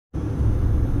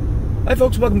Hi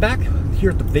folks, welcome back here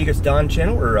at the Vegas Dawn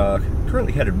channel. We're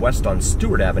currently headed west on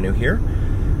Stewart Avenue here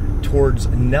towards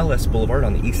Nellis Boulevard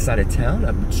on the east side of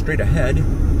town. Straight ahead, you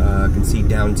can see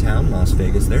downtown Las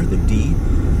Vegas there, the D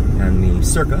and the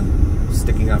Circa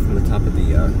sticking out from the top of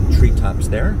the treetops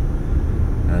there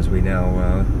as we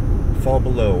now fall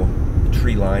below the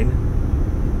tree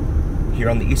line here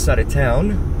on the east side of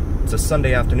town. It's a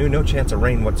Sunday afternoon, no chance of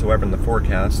rain whatsoever in the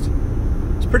forecast.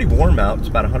 It's pretty warm out. It's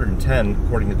about 110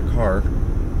 according to the car,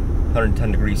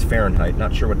 110 degrees Fahrenheit.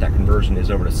 Not sure what that conversion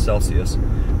is over to Celsius. I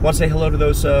want to say hello to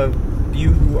those of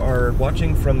you who are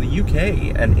watching from the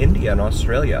UK and India and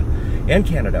Australia and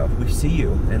Canada. We see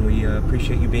you and we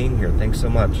appreciate you being here. Thanks so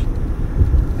much.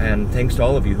 And thanks to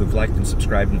all of you who've liked and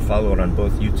subscribed and followed on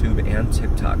both YouTube and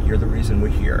TikTok. You're the reason we're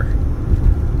here.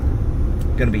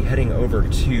 Going to be heading over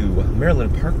to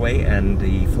Maryland Parkway and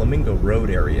the Flamingo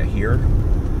Road area here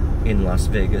in Las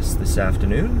Vegas this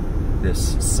afternoon,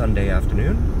 this Sunday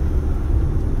afternoon,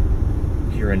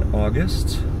 here in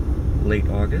August, late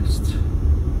August,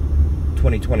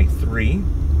 2023.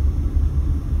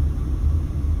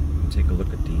 Take a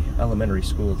look at the elementary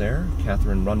school there,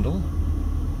 Catherine Rundle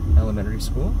Elementary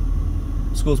School.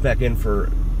 School's been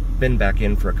back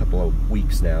in for a couple of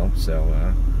weeks now, so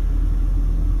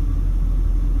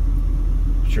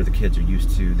I'm sure the kids are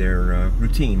used to their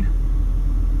routine.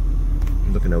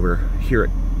 Looking over here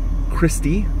at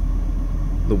Christie,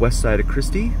 the west side of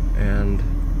Christie, and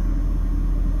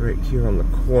right here on the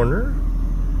corner.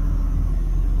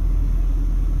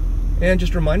 And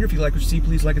just a reminder, if you like what you see,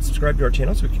 please like and subscribe to our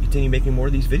channel so we can continue making more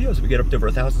of these videos. If we get up to over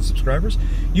 1,000 subscribers,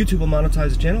 YouTube will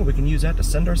monetize the channel. We can use that to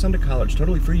send our son to college,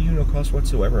 totally free, no cost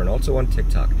whatsoever, and also on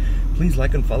TikTok. Please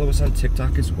like and follow us on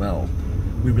TikTok as well.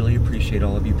 We really appreciate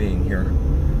all of you being here.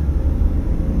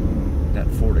 That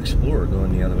Ford Explorer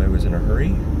going the other way was in a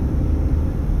hurry.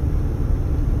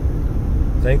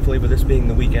 Thankfully, with this being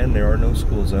the weekend, there are no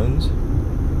school zones.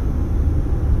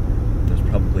 There's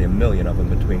probably a million of them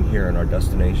between here and our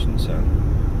destination, so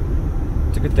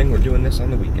it's a good thing we're doing this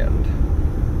on the weekend.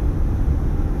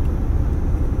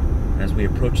 As we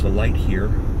approach the light here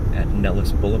at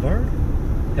Nellis Boulevard,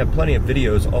 we have plenty of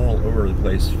videos all over the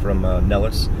place from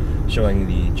Nellis, showing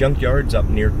the junkyards up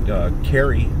near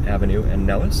Cary Avenue and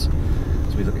Nellis.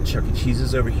 So we look at Chuck E.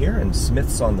 Cheese's over here and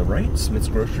Smith's on the right, Smith's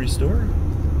grocery store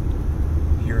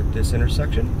here at this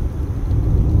intersection.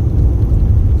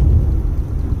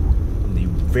 In the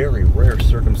very rare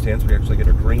circumstance we actually get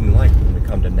a green light when we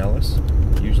come to Nellis.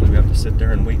 Usually we have to sit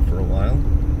there and wait for a while,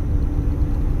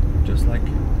 just like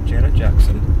Janet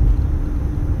Jackson.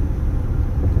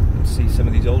 Let's see some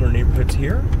of these older neighborhoods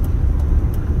here.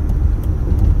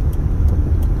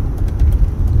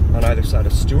 On either side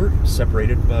of Stewart,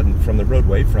 separated from the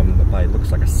roadway by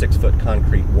looks like a 6-foot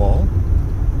concrete wall.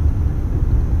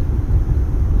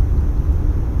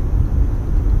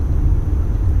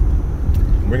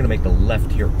 And we're going to make the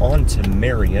left here onto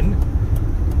Marion.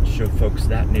 Show folks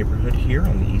that neighborhood here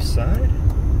on the east side.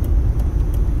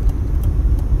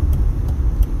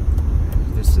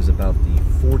 This is about the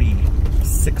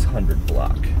 4600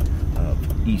 block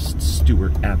of East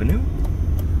Stewart Avenue.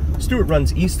 Stewart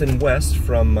runs east and west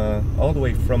from all the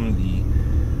way from the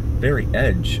very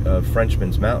edge of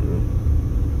Frenchman's Mountain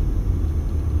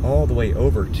all the way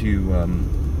over to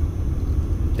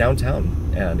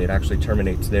downtown, and it actually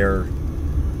terminates there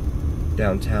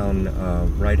downtown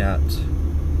right at,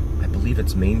 I believe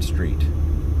it's Main Street,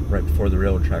 right before the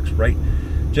railroad tracks, right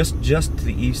just to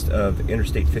the east of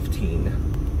Interstate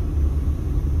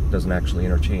 15. Doesn't actually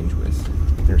interchange with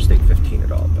Interstate 15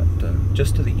 at all, but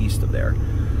just to the east of there.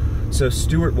 So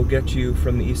Stewart will get you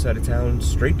from the east side of town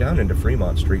straight down into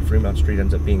Fremont Street. Fremont Street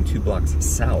ends up being 2 blocks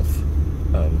south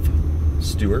of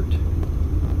Stewart.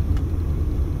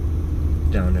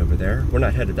 Down over there. We're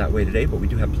not headed that way today, but we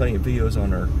do have plenty of videos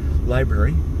on our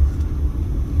library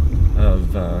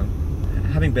of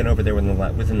having been over there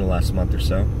within the last month or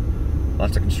so.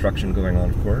 Lots of construction going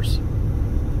on, of course.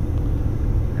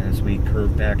 As we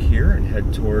curve back here and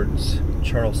head towards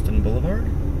Charleston Boulevard.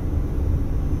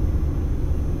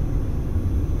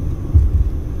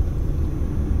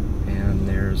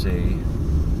 There's a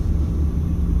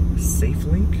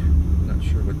SafeLink, not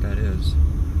sure what that is,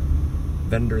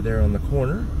 vendor there on the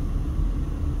corner.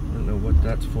 I don't know what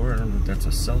that's for. I don't know if that's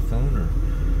a cell phone or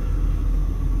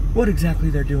what exactly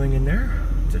they're doing in there.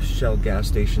 It's a Shell gas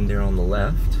station there on the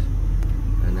left,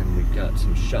 and then we've got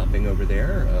some shopping over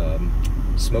there,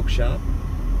 smoke shop,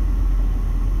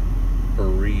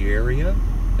 brewery area,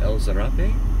 El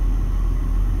Zarape,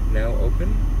 now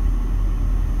open.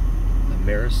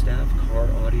 Maristaff Car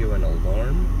Audio and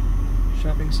Alarm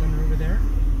shopping center over there.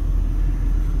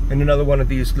 And another one of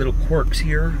these little quirks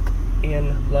here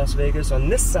in Las Vegas. On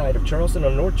this side of Charleston,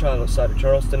 on the north side of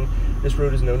Charleston, this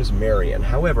road is known as Marion.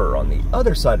 However, on the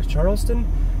other side of Charleston,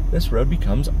 this road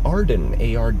becomes Arden,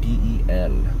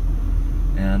 A-R-D-E-N.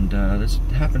 And this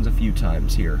happens a few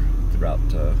times here throughout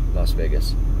Las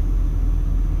Vegas.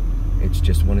 It's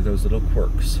just one of those little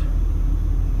quirks.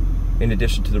 In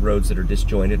addition to the roads that are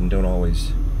disjointed and aren't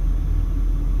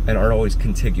always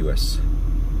contiguous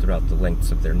throughout the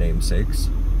lengths of their namesakes.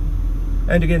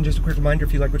 And again, just a quick reminder,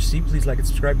 if you like what you see, please like and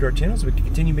subscribe to our channel so we can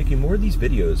continue making more of these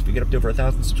videos. If we get up to over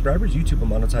 1,000 subscribers, YouTube will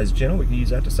monetize the channel. We can use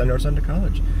that to send our son to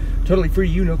college. Totally free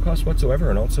to you, no cost whatsoever,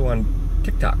 and also on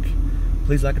TikTok.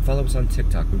 Please like and follow us on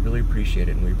TikTok. We really appreciate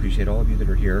it, and we appreciate all of you that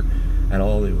are here and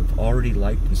all who have already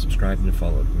liked and subscribed and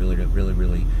followed.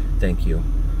 Really thank you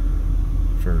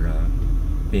for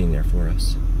being there for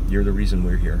us. You're the reason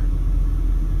we're here.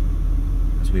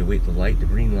 As we await the light, the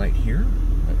green light here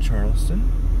at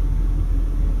Charleston.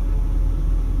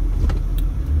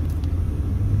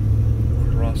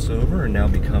 Cross over and now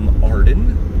become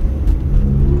Arden.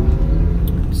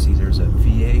 You can see there's a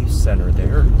VA center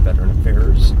there, Veteran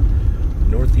Affairs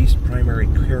Northeast Primary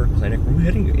Care Clinic. We're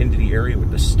heading into the area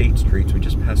with the state streets. We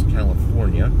just passed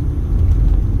California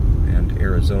and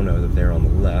Arizona there on the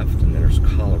left, and then there's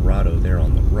Colorado there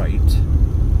on the right.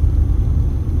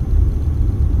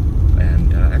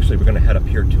 And actually we're going to head up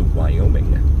here to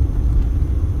Wyoming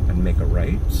and make a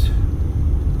right.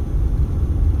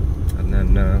 And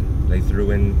then they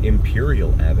threw in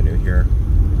Imperial Avenue here,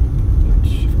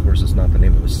 which of course is not the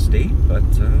name of a state, but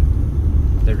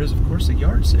there is of course a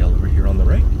yard sale over here on the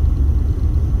right.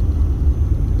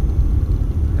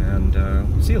 And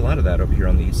we see a lot of that over here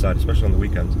on the east side, especially on the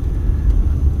weekends.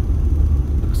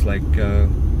 Looks like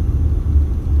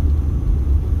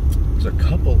there's a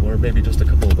couple, or maybe just a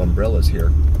couple of umbrellas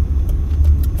here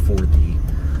for the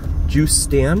juice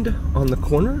stand on the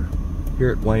corner here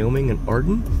at Wyoming and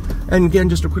Arden. And again,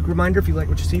 just a quick reminder, if you like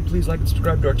what you see, please like and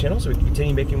subscribe to our channel so we can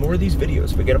continue making more of these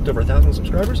videos. If we get up to over 1,000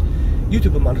 subscribers,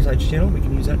 YouTube will monetize the channel. We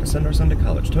can use that to send our son to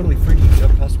college. Totally free to use, no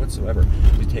cost whatsoever.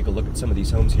 We take a look at some of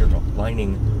these homes here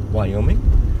lining Wyoming.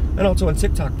 And also on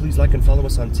TikTok, please like and follow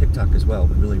us on TikTok as well.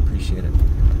 We really appreciate it.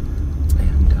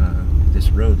 And this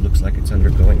road looks like it's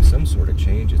undergoing some sort of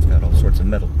change. It's got all sorts of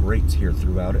metal grates here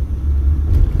throughout it.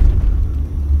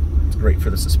 It's great for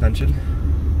the suspension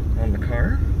on the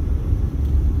car.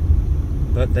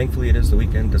 But thankfully it is the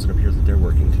weekend. Doesn't appear that they're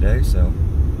working today, so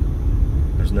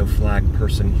there's no flag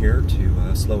person here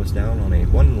to slow us down on a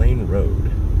one-lane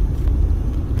road.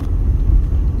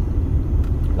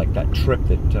 Like that trip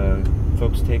that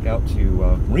folks take out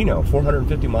to Reno,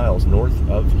 450 miles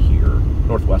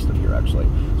northwest of here actually.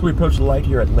 So we approach the light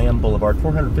here at Lamb Boulevard,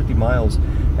 450 miles,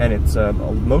 and it's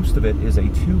most of it is a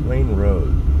two-lane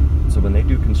road. So when they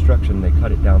do construction, they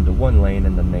cut it down to one lane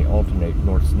and then they alternate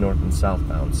north and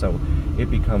southbound. So it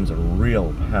becomes a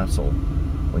real hassle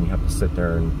when you have to sit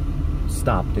there and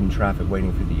stopped in traffic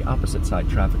waiting for the opposite side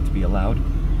traffic to be allowed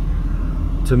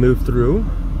to move through.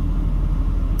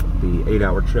 The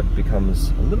 8-hour trip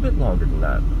becomes a little bit longer than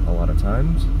that a lot of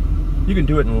times. You can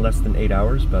do it in less than 8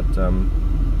 hours, but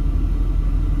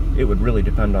it would really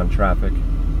depend on traffic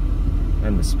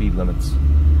and the speed limits.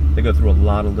 They go through a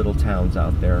lot of little towns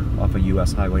out there off of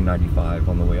US Highway 95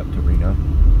 on the way up to Reno.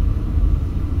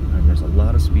 And there's a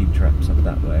lot of speed traps up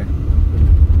that way.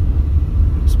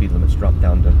 The speed limits drop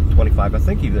down to 25. I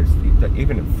think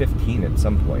even at 15 at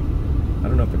some point. I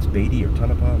don't know if it's Beatty or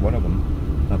Tonopah, one of them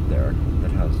up there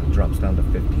that drops down to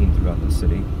 15 throughout the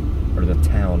city, or the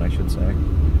town I should say.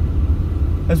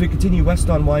 As we continue west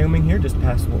on Wyoming here, just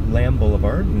past Lamb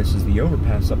Boulevard, and this is the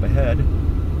overpass up ahead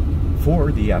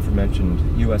for the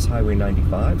aforementioned US Highway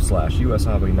 95 / US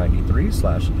Highway 93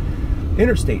 /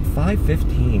 Interstate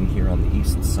 515 here on the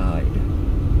east side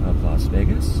of Las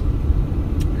Vegas.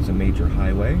 There's a major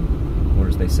highway, or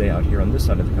as they say out here on this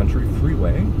side of the country,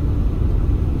 freeway.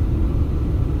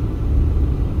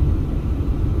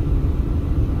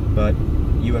 But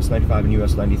US 95 and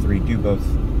US 93 do both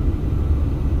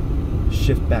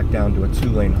shift back down to a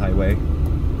two-lane highway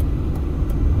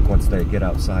once they get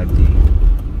outside the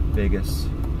Vegas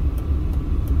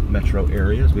metro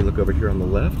area. As we look over here on the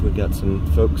left, we've got some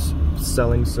folks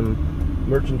selling some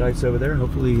merchandise over there.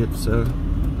 Hopefully it's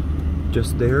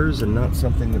just theirs and not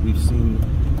something that we've seen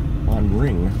on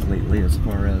Ring lately as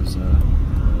far as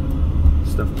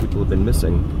stuff people have been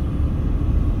missing.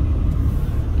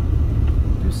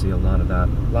 I do see a lot of that.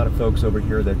 A lot of folks over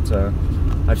here that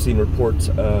I've seen reports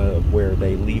where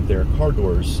they leave their car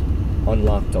doors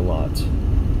unlocked a lot,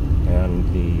 and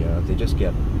the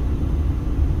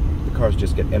cars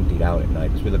just get emptied out at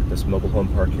night. As we look at this mobile home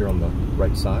park here on the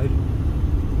right side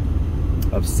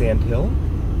of Sand Hill,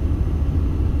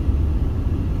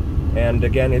 And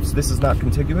again, this is not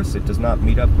contiguous. It does not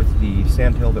meet up with the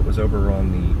sandhill that was over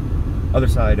on the other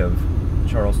side of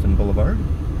Charleston Boulevard.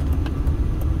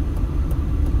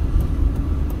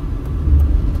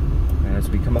 As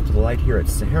we come up to the light here at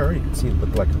Sahara, you can see it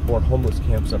look like more homeless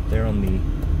camps up there on the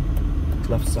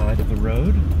left side of the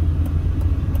road.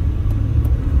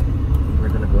 And we're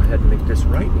going to go ahead and make this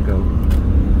right and go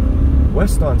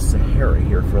west on Sahara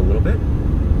here for a little bit.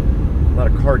 A lot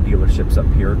of car dealerships up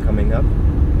here coming up.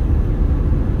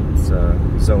 It's a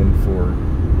zone for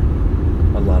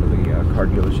a lot of the car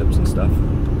dealerships and stuff.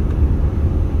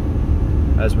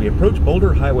 As we approach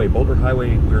Boulder Highway, we don't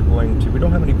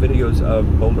have any videos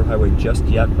of Boulder Highway just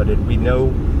yet, but we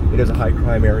know it is a high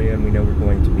crime area, and we know we're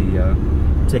going to be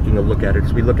taking a look at it.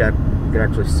 As we look at, you can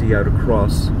actually see out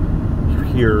across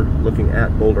here, looking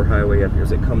at Boulder Highway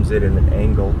as it comes in an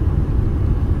angle.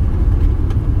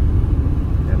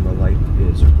 And the light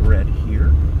is red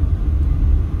here.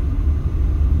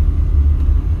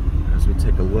 As we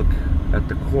take a look at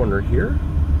the corner here,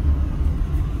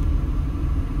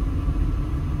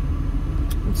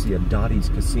 you can see a Dottie's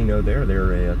Casino there.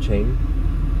 They're a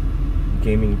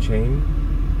gaming chain.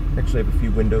 Actually have a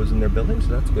few windows in their building, so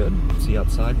that's good. You can see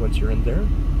outside once you're in there.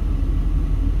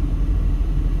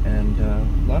 And a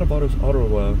lot of auto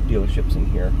dealerships in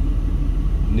here,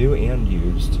 new and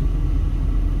used,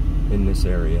 in this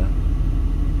area.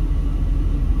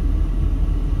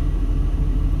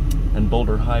 And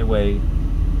Boulder Highway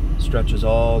stretches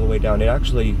all the way down. It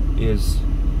actually is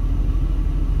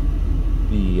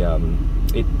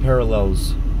it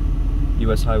parallels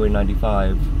US Highway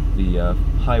 95, the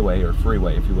highway or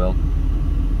freeway, if you will.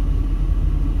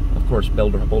 Of course,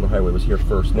 Boulder Highway was here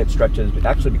first, and it stretches. It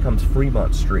actually becomes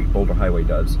Fremont Street. Boulder Highway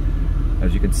does.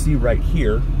 As you can see right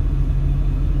here,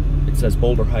 it says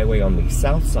Boulder Highway on the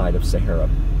south side of Sahara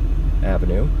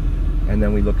Avenue, and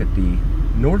then we look at the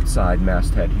north side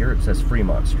masthead here. It says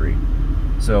Fremont Street,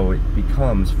 so it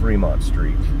becomes Fremont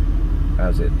Street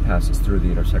as it passes through the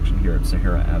intersection here at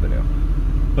Sahara Avenue.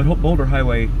 But Boulder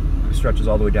Highway stretches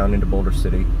all the way down into Boulder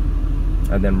City,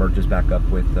 and then merges back up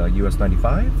with US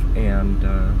 95 and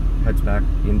heads back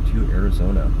into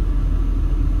Arizona.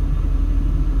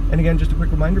 And again, just a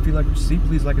quick reminder, if you'd like to see,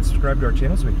 please like and subscribe to our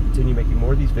channel so we can continue making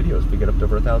more of these videos. If we get up to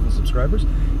over 1,000 subscribers,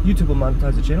 YouTube will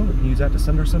monetize the channel. We can use that to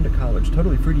send our son to college.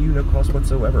 Totally free to you, no cost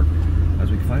whatsoever. As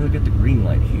we finally get the green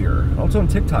light here. Also on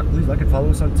TikTok, please like and follow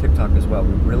us on TikTok as well.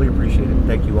 We really appreciate it.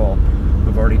 Thank you all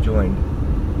who've already joined.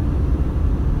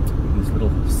 This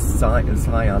little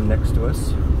Scion next to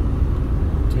us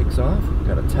takes off. We've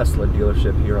got a Tesla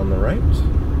dealership here on the right.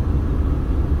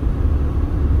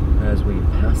 As we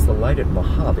pass the light at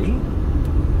Mojave,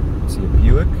 see a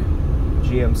Buick,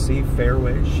 GMC,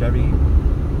 Fairway, Chevy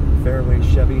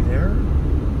there,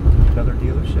 another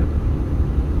dealership,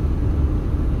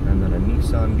 and then a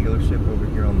Nissan dealership over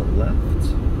here on the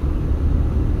left.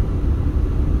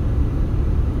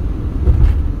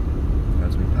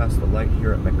 As we pass the light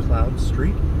here at McLeod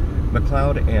Street,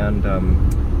 McLeod, and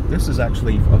this is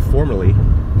actually formerly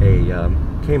a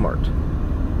Kmart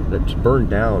that burned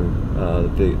down.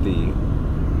 The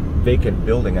vacant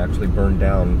building actually burned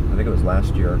down. I think it was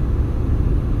last year. It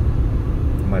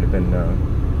might have been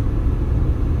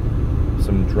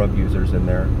some drug users in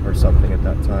there or something at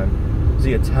that time. There's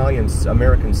the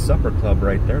Italian-American Supper Club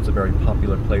right there. It's a very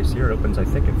popular place here. It opens, I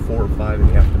think, at 4 or 5 in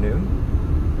the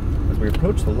afternoon. As we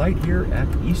approach the light here at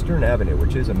Eastern Avenue,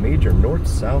 which is a major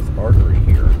north-south artery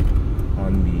here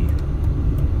on the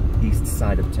east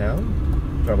side of town.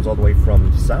 Travels all the way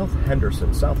from south of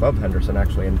Henderson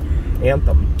actually, and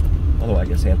Anthem, although I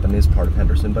guess Anthem is part of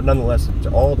Henderson, but nonetheless it's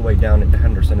all the way down into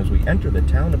Henderson as we enter the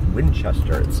town of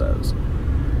Winchester, it says.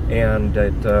 And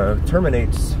it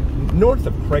terminates north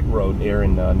of Craig Road here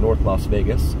in North Las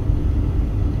Vegas.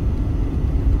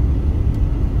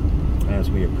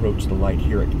 As we approach the light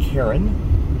here at Karen,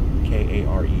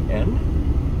 K-A-R-E-N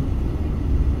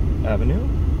Avenue.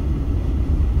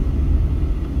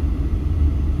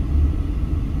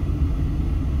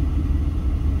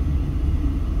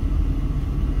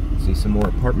 See some more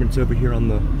apartments over here on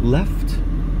the left.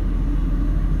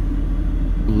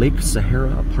 Lake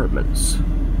Sahara Apartments.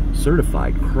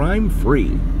 Certified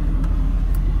crime-free.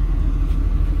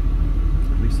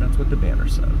 At least that's what the banner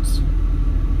says.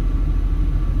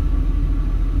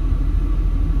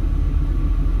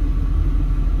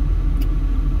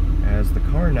 As the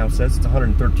car now says it's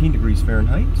 113 degrees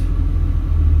Fahrenheit.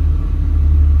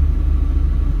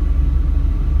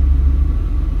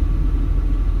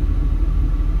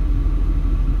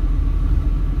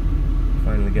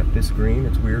 Finally get this green.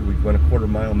 It's weird. We went a quarter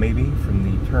mile maybe from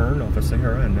the turn off of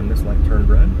Sahara, and then this light turned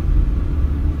red.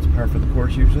 It's par for the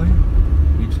course usually.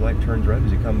 Each light turns red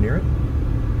as you come near it.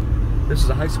 This is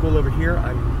a high school over here.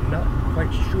 I'm not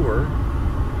quite sure.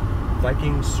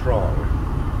 Viking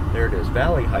Strong. There it is,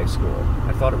 Valley High School.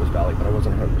 I thought it was Valley, but I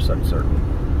wasn't 100% certain.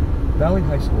 Valley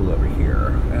High School over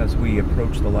here as we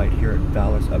approach the light here at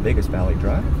Vegas Valley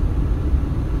Drive.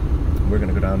 We're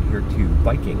going to go down here to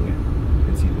Viking. You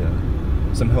can see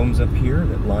some homes up here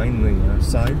that line the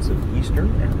sides of Eastern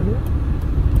Avenue.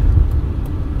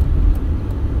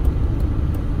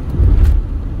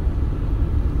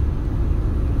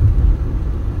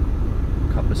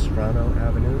 Capistrano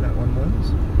Avenue, that one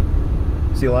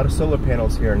was. See a lot of solar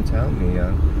panels here in town.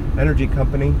 The energy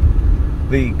company,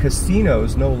 the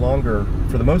casinos no longer,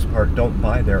 for the most part, don't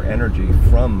buy their energy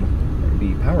from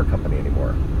the power company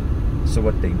anymore. So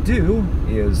what they do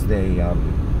is they,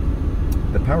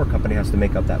 the power company has to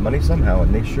make up that money somehow,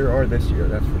 and they sure are this year,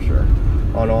 that's for sure,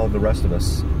 on all the rest of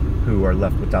us who are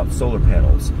left without solar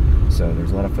panels. So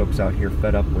there's a lot of folks out here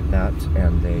fed up with that,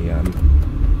 and they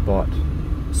bought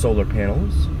solar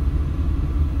panels.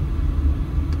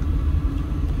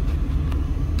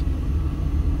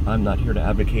 I'm not here to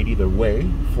advocate either way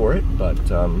for it,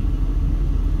 but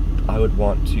I would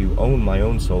want to own my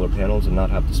own solar panels and not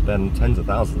have to spend tens of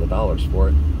thousands of dollars for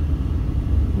it.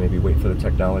 Maybe wait for the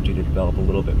technology to develop a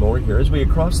little bit more here as we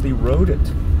cross the road at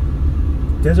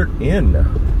Desert Inn,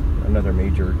 another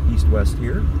major east-west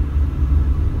here.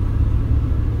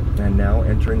 And now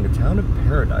entering the town of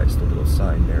Paradise, the little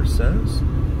sign there says.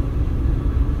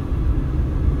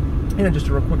 And just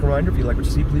a real quick reminder, if you like what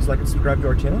you see, please like and subscribe to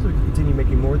our channel so we can continue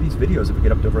making more of these videos. If we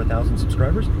get up to over 1,000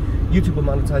 subscribers, YouTube will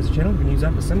monetize the channel. We can use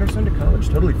that to send our son to college.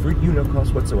 Totally free to you, no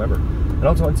cost whatsoever. And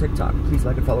also on TikTok. Please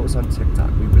like and follow us on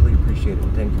TikTok. We really appreciate it.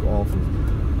 And thank you all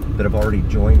that have already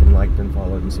joined and liked and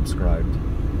followed and subscribed.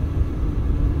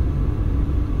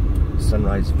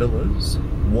 Sunrise Villas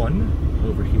 1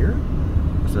 over here.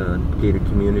 It's a gated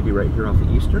community right here off of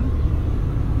Eastern.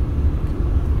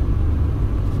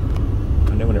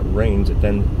 I know when it rains, it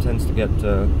then tends to get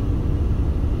a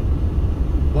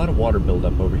lot of water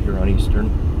buildup over here on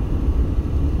Eastern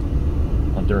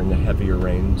during the heavier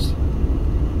rains.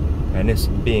 And this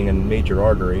being a major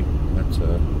artery, that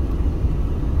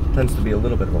tends to be a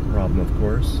little bit of a problem, of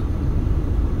course,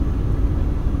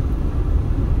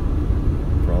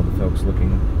 for all the folks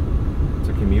looking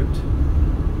to commute.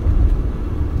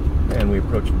 And we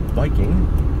approach Viking.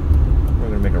 We're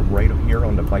going to make a right here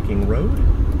onto Viking Road.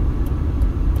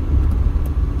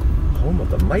 Home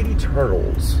of the Mighty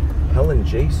Turtles, Helen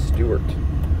J. Stewart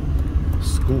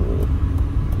School.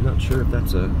 I'm not sure if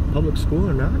that's a public school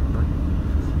or not, but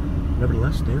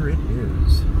nevertheless, there it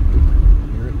is,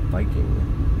 here at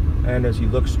Viking. And as you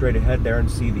look straight ahead there and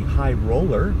see the High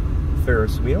Roller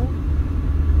Ferris wheel,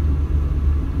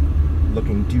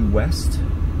 looking due west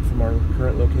from our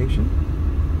current location.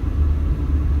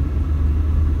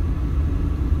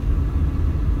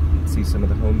 You can see some of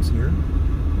the homes here,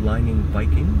 lining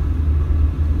Viking.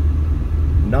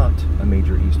 Not a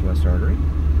major east-west artery.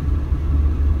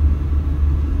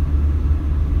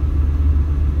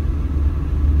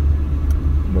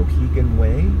 Mohegan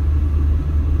Way,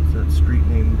 is that street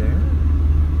name there?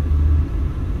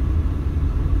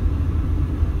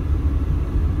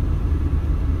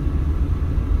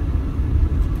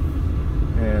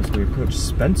 As we approach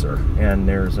Spencer, and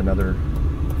there's another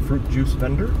fruit juice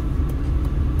vendor.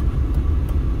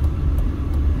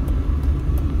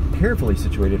 Carefully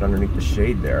situated underneath the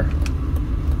shade there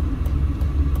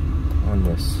on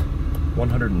this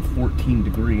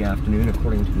 114-degree afternoon,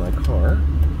 according to my car.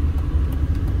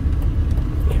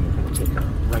 And we're going to take a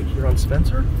right here on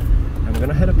Spencer, and we're going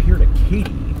to head up here to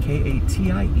Katie,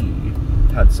 K-A-T-I-E.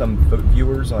 Had some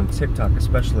viewers on TikTok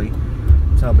especially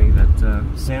tell me that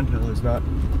Sandhill is not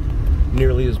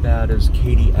nearly as bad as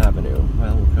Katy Avenue.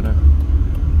 Well, we're going to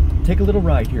take a little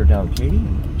ride here down Katy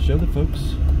and show the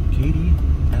folks Katy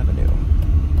Avenue.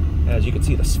 As you can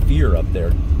see, the sphere up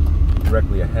there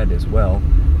directly ahead as well,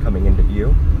 coming into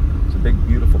view. It's a big,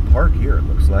 beautiful park here, it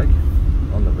looks like,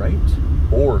 on the right.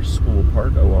 Or School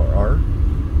Park, O-R-R,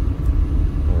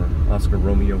 or Oscar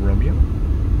Romeo Romeo.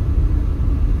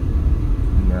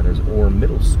 And that is Orr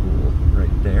Middle School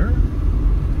right there.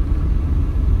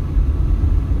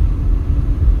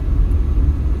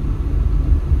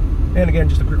 And again,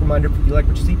 just a quick reminder, if you like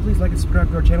what you see, please like and subscribe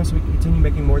to our channel so we can continue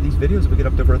making more of these videos. If we get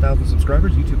up to over 1,000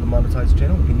 subscribers, YouTube will monetize the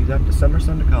channel. We can use that to send our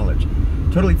son to college.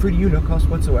 Totally free to you, no cost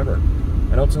whatsoever.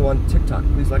 And also on TikTok.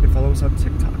 Please like and follow us on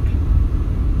TikTok.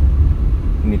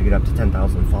 We need to get up to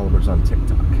 10,000 followers on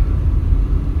TikTok.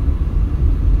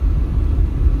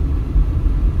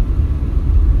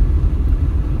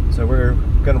 So we're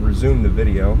going to resume the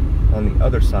video on the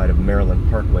other side of Maryland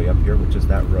Parkway up here, which is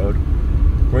that road.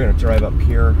 We're going to drive up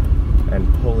here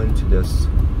and pull into this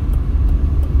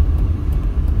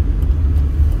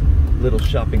little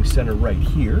shopping center right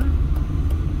here.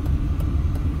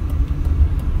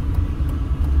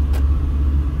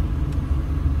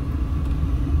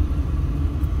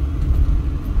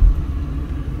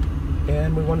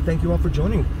 And we want to thank you all for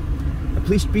joining.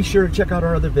 Please be sure to check out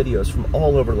our other videos from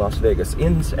all over Las Vegas,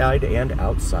 inside and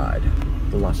outside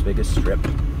the Las Vegas Strip.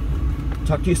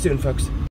 Talk to you soon, folks.